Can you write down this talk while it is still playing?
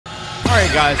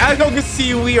right, guys. As you can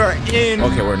see, we are in.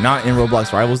 Okay, we're not in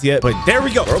Roblox Rivals yet, but there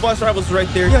we go. Roblox Rivals is right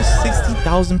there. We have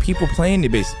 60,000 people playing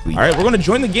it, basically. All right, we're gonna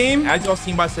join the game. As y'all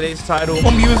seen by today's title,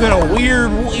 I'm using a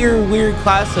weird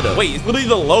class setup. Wait, it's literally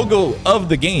the logo of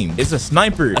the game. It's a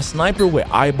sniper with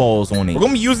eyeballs on it. We're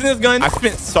gonna be using this gun. I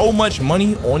spent so much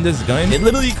money on this gun. It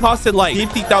literally costed like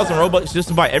 50,000 Robux just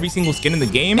to buy every single skin in the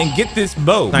game and get this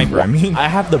bow. Sniper, I mean, I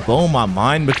have the bow in my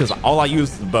mind because all I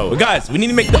use is the bow. But guys, we need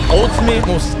to make the ultimate,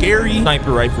 most scary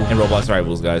sniper rifle in Roblox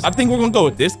Rivals, guys. I think we're gonna go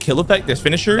with this kill effect, this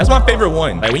finisher. That's my favorite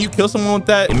one. Like when you kill someone with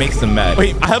that, it makes them mad.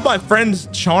 Wait, I have my friend's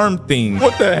charm thing.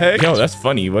 What the heck? Yo, that's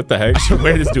funny. What the heck? I should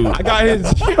wear this dude. I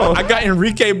got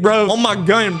Enrique, bro, on my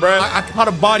gun, bro. I caught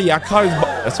a body. I caught his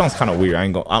body. That sounds kind of weird.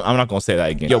 I'm not gonna say that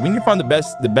again. Yo, we need to find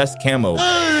the best camo.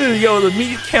 Yo, the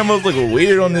meat camos look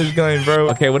weird on this gun, bro.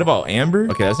 Okay, what about amber?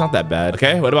 Okay, that's not that bad.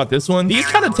 Okay, what about this one? These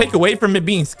kind of take away from it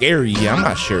being scary. Yeah, I'm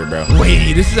not sure, bro.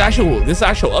 Wait, this is actual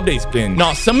update skin.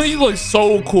 No, some of these look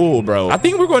so cool, bro. I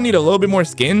think we're gonna need a little bit more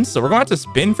skins, so we're gonna have to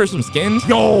spin for some skins.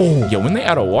 Yo, when they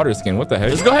add a water skin, what the heck?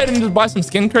 Let's go ahead and just buy some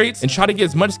skin crates and try to get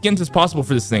as much skins as possible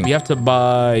for this thing. We have to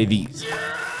buy these.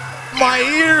 My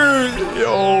ears,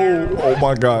 yo. Oh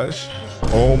my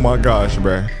gosh,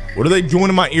 bro. What are they doing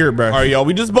in my ear, bro? All right, y'all,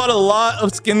 we just bought a lot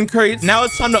of skin crates. Now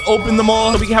it's time to open them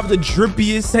all so we can have the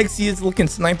drippiest, sexiest looking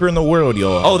sniper in the world,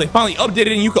 y'all. Oh, they finally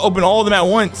updated and you can open all of them at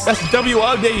once. That's the W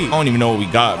update. I don't even know what we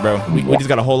got, bro. We just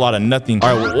got a whole lot of nothing.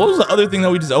 All right, what was the other thing that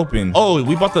we just opened? Oh,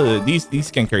 we bought these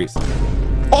skin crates.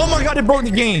 Oh my god, it broke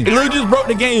the game. It literally just broke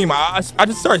the game. I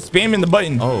just started spamming the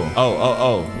button.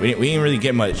 Oh. We didn't really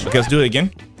get much. Okay, let's do it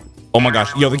again. Oh my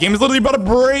gosh, yo, the game is literally about to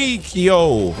break.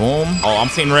 Yo, boom. Oh, I'm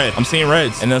seeing red. I'm seeing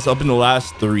reds. And let's open the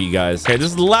last 3, guys. Okay, this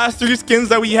is the last 3 skins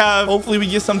that we have. Hopefully we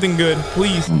get something good,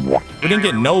 please. We didn't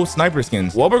get no sniper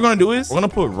skins. What we're gonna do is we're gonna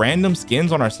put random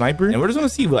skins on our sniper and we're just gonna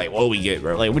see like what we get,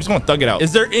 bro. Like we're just gonna thug it out.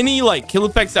 Is there any like kill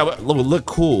effects that would look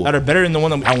cool that are better than the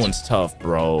one that one's tough,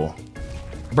 bro?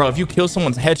 Bro, if you kill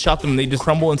someone's headshot them and they just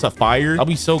crumble into fire, that'll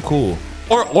be so cool.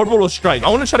 Or orbital strike. I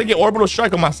want to try to get orbital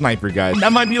strike on my sniper, guys.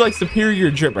 That might be like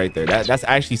superior drip right there. That's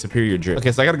actually superior drip.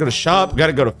 Okay, so I gotta go to shop. We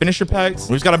gotta go to finisher packs.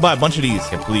 We just gotta buy a bunch of these.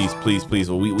 Okay, please.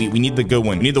 Well, we need the good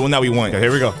one. We need the one that we want. Okay,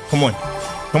 here we go. Come on.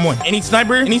 Any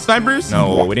sniper? Any snipers?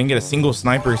 No, we didn't get a single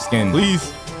sniper skin.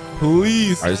 Please. All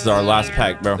right, this is our last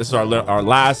pack, bro. This is our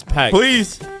last pack.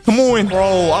 Please. Come on,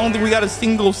 bro. I don't think we got a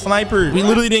single sniper. We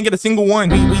literally didn't get a single one.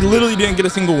 We literally didn't get a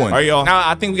single one. All right, y'all. Now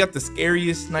I think we got the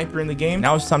scariest sniper in the game.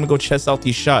 Now it's time to go chest out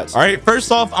these shots. All right,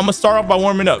 first off, I'm gonna start off by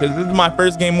warming up because this is my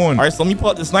first game on. All right, so let me pull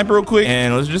out the sniper real quick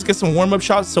and let's just get some warm-up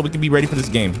shots so we can be ready for this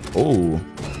game.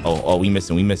 Oh, we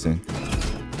missing.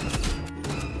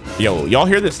 Yo, y'all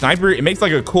hear the sniper? It makes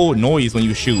like a cool noise when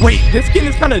you shoot. Wait, this skin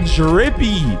is kind of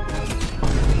drippy.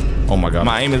 Oh my god,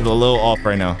 my aim is a little off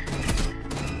right now.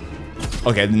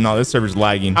 Okay, no, this server's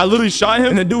lagging. I literally shot him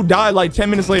and the dude died like 10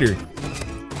 minutes later.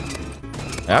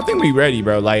 I think we ready,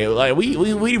 bro. Like we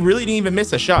really didn't even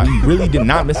miss a shot. We really did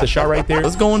not miss a shot right there.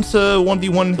 Let's go into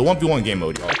 1v1, the 1v1 game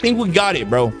mode, y'all. I think we got it,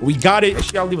 bro. We got it. Make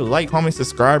sure y'all leave a like, comment,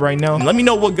 subscribe right now. And let me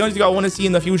know what guns you guys want to see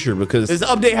in the future because this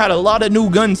update had a lot of new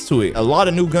guns to it. A lot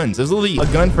of new guns. There's literally a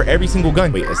gun for every single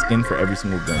gun. Wait, a skin for every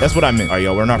single gun. That's what I meant. All right,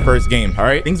 y'all, we're in our first game. All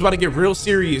right, things about to get real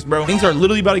serious, bro. Things are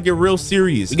literally about to get real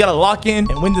serious. We got to lock in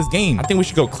and win this game. I think we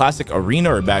should go classic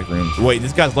arena or back rooms. Wait,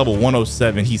 this guy's level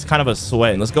 107. He's kind of a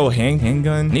sweat. Let's go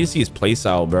handgun. I need to see his place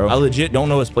style, bro. I legit don't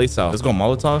know his play style. Let's go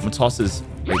Molotov. I'm gonna toss this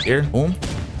right there. Boom.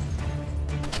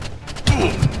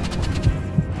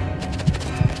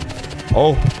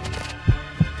 Oh.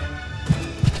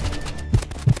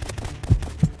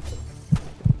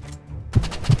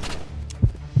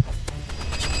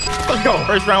 Let's go.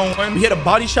 First round one. We hit a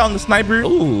body shot on the sniper.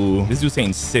 Ooh, this dude's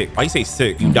saying sick. Why you say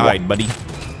sick? You died, buddy.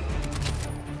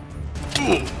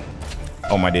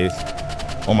 Oh my days.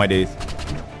 Oh my days.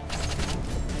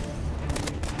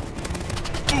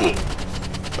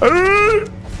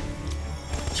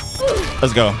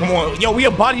 Let's go. Come on. Yo, we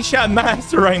a body shot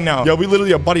master right now. Yo, we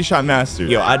literally a body shot master.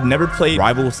 Yo, I'd never played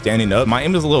Rival standing up. My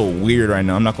aim is a little weird right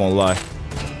now. I'm not gonna lie.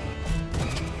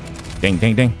 Dang,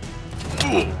 dang, dang.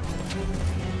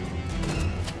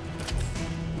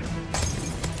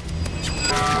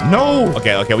 No.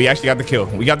 Okay, okay. We actually got the kill.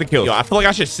 We got the kill. Yo, I feel like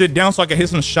I should sit down so I can hit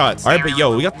some shots. All right, but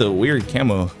yo, we got the weird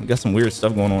camo. We got some weird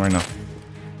stuff going on right now.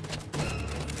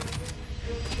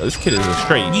 This kid is a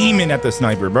straight demon at the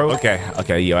sniper, bro. Okay,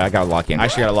 okay, yo, I gotta lock in. I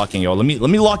actually gotta lock in, yo. Let me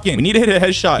lock in. We need to hit a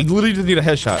headshot. We literally just need a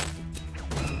headshot.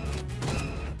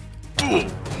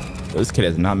 Yo, this kid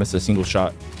has not missed a single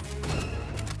shot.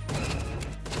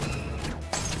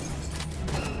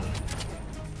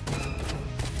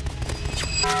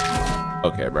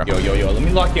 Okay, bro. Yo. Let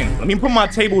me lock in. Let me put my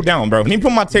table down, bro. Let me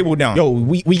put my table down. Yo,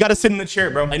 we gotta sit in the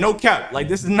chair, bro. Like, no cap. Like,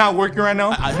 this is not working right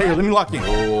now. Here, let me lock in.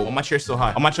 Oh, my chair's still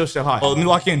high. Oh, my chair's still high. Oh, let me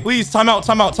lock in. Please, time out.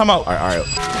 All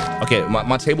right. Okay,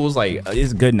 my table is like,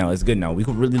 it's good now. It's good now. We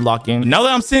could really lock in. Now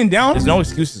that I'm sitting down, there's no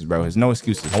excuses, bro. There's no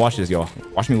excuses. Now watch this, y'all.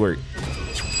 Watch me work.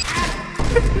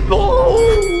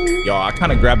 Yo, I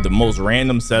kind of grabbed the most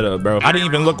random setup, bro. I didn't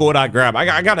even look at what I grabbed.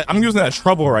 I'm using that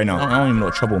trouble right now. I don't even know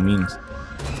what trouble means.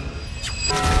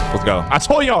 Let's go. I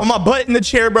told y'all, my butt in the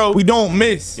chair, bro. We don't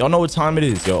miss. Y'all know what time it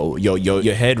is. Yo,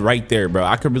 your head right there, bro.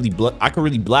 I could really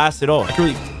blast it off.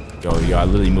 Yo, I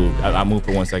literally moved. I moved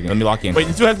for 1 second. Let me lock in. Wait,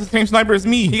 this dude has the same sniper as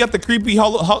me. He got the creepy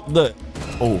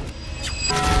oh.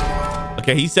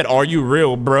 Okay, he said, are you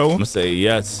real, bro? I'm gonna say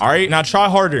yes. All right, now try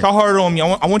harder. Try harder on me.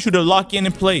 I want you to lock in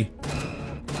and play.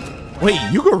 Wait,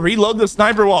 you can reload the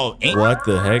sniper while what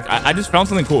the heck? I just found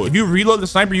something cool. If you reload the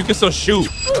sniper, you can still shoot.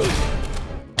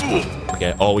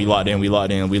 Okay. Oh, we locked in.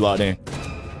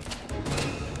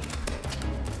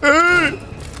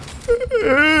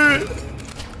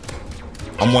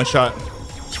 I'm one shot.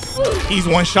 He's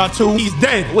one shot too. He's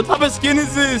dead. What type of skin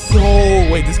is this?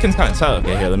 Oh, wait, this skin's kind of tough.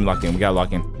 Okay, here, let me lock in. We gotta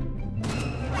lock in.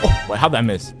 Oh, wait, how'd that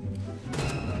miss?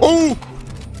 Oh!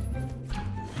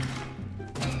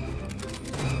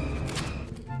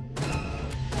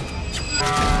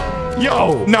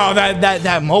 Yo, no,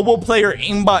 that mobile player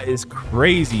aimbot is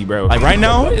crazy, bro. Like right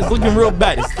now, it's looking real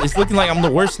bad. It's looking like I'm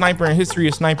the worst sniper in history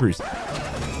of snipers.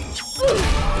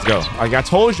 Let's go. Like I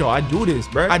told y'all, I do this,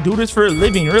 bro. I do this for a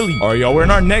living, really. All right, y'all, we're in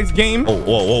our next game. Oh,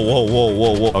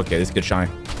 whoa. Okay, this could shine.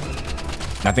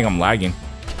 I think I'm lagging.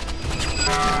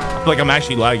 I feel like I'm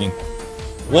actually lagging.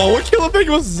 Whoa, what kill effect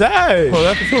was that? Oh,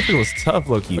 that kill effect was tough,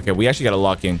 low-key. Okay, we actually gotta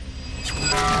lock in.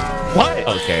 What?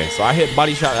 Okay, so I hit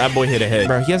body shot. That boy hit a head.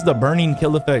 Bro, he has the burning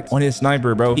kill effect on his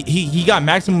sniper, bro. He got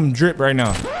maximum drip right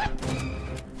now.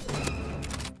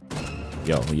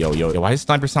 Yo. Why his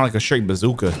sniper sound like a straight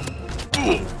bazooka?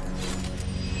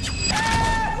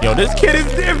 Yo, this kid is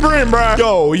different,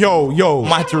 bro. Yo. I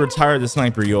might have to retire the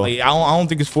sniper, yo. Like, I don't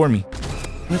think it's for me.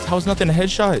 How's nothing a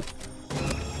headshot?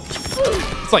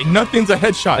 It's like nothing's a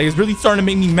headshot. Like, it's really starting to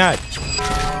make me mad.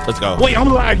 Let's go. Wait,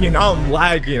 I'm lagging.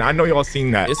 I know y'all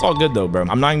seen that. It's all good though, bro.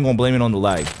 I'm not even gonna blame it on the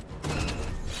lag.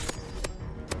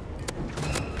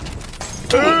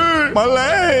 My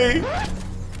leg.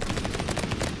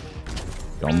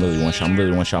 Yo, I'm literally one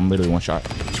shot.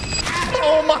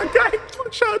 Oh my god,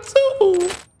 one shot too.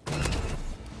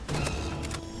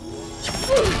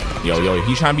 Yo,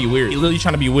 he's trying to be weird. He's literally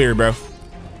trying to be weird, bro.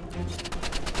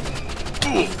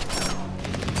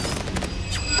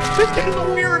 This kid is a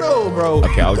weirdo, bro.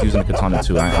 Okay, I was using a katana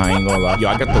too. I ain't gonna lie. Yo,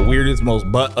 I got the weirdest, most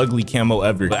butt ugly camo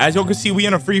ever. But as y'all can see, we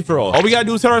in a free for all. All we gotta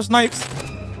do is hit our snipes.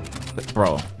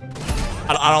 Bro,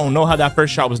 I don't know how that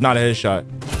first shot was not a headshot.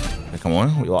 Okay, come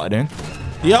on, we locked in.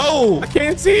 Yo, I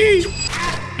can't see.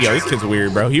 Yo, this kid's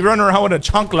weird, bro. He running around with a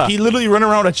chancla. He literally running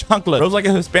around with a chancla. It was like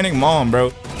a Hispanic mom,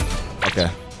 bro. Okay,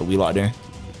 but we locked in.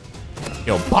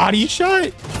 Yo, body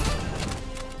shot.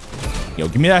 Yo,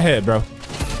 give me that head, bro.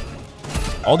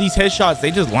 All these headshots, they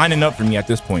just lining up for me at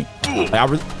this point. Like,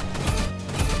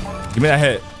 give me that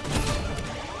head.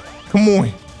 Come on.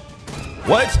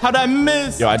 What? How'd I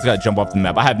miss? Yo, I just gotta jump off the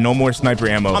map. I have no more sniper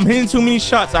ammo. I'm hitting too many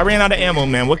shots. I ran out of ammo,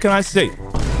 man. What can I say?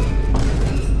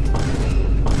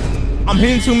 I'm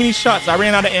hitting too many shots. I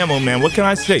ran out of ammo, man. What can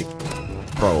I say?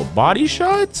 Bro, body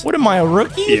shots? What am I, a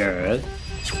rookie? Yeah.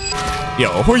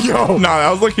 Yo. Nah, I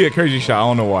was looking at a crazy shot. I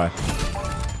don't know why.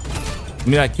 Give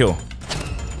me that kill.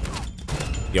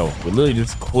 Yo, we literally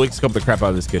just quick scope the crap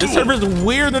out of this kid. This server's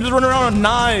weird. They're just running around with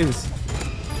knives.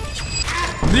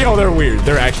 Yo, they're weird.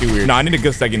 They're actually weird. Nah, I need a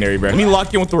good secondary, bro. Let me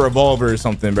lock in with the revolver or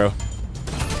something, bro.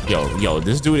 Yo,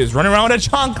 this dude is running around with a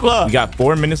chancla. We got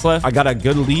 4 minutes left. I got a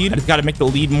good lead. I just got to make the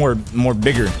lead more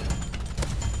bigger.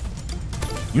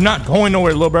 You're not going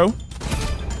nowhere, little bro.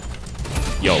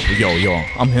 Yo.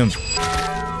 I'm him.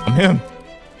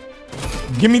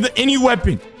 Give me any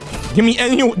weapon. Give me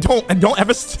any. Don't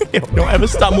ever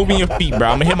stop moving your feet, bro.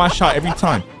 I'm gonna hit my shot every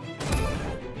time.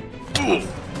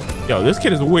 Yo, this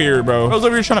kid is weird, bro. I was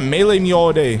over here trying to melee me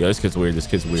all day. Yo, this kid's weird.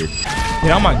 Get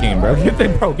out my game, bro. Get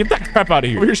that crap out of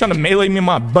here. Over here trying to melee me in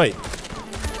my butt.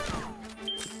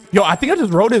 Yo, I think I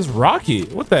just rode his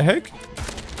rocket. What the heck?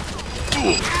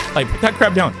 Like, put that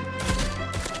crap down.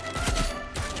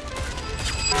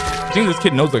 I think this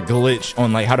kid knows a glitch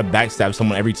on like how to backstab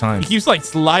someone every time. He keeps like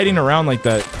sliding around like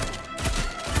that.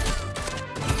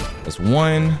 That's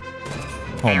one.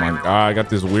 Oh my God, I got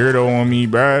this weirdo on me,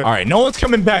 bro. All right, no one's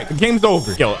coming back. The game's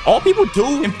over. Yo, all people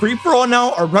do in free-for-all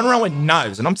now are run around with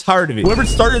knives, and I'm tired of it. Whoever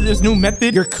started this new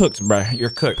method, you're cooked, bro.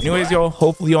 You're cooked. Anyways, yo,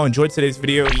 hopefully y'all enjoyed today's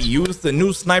video. We used the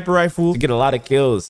new sniper rifle to get a lot of kills.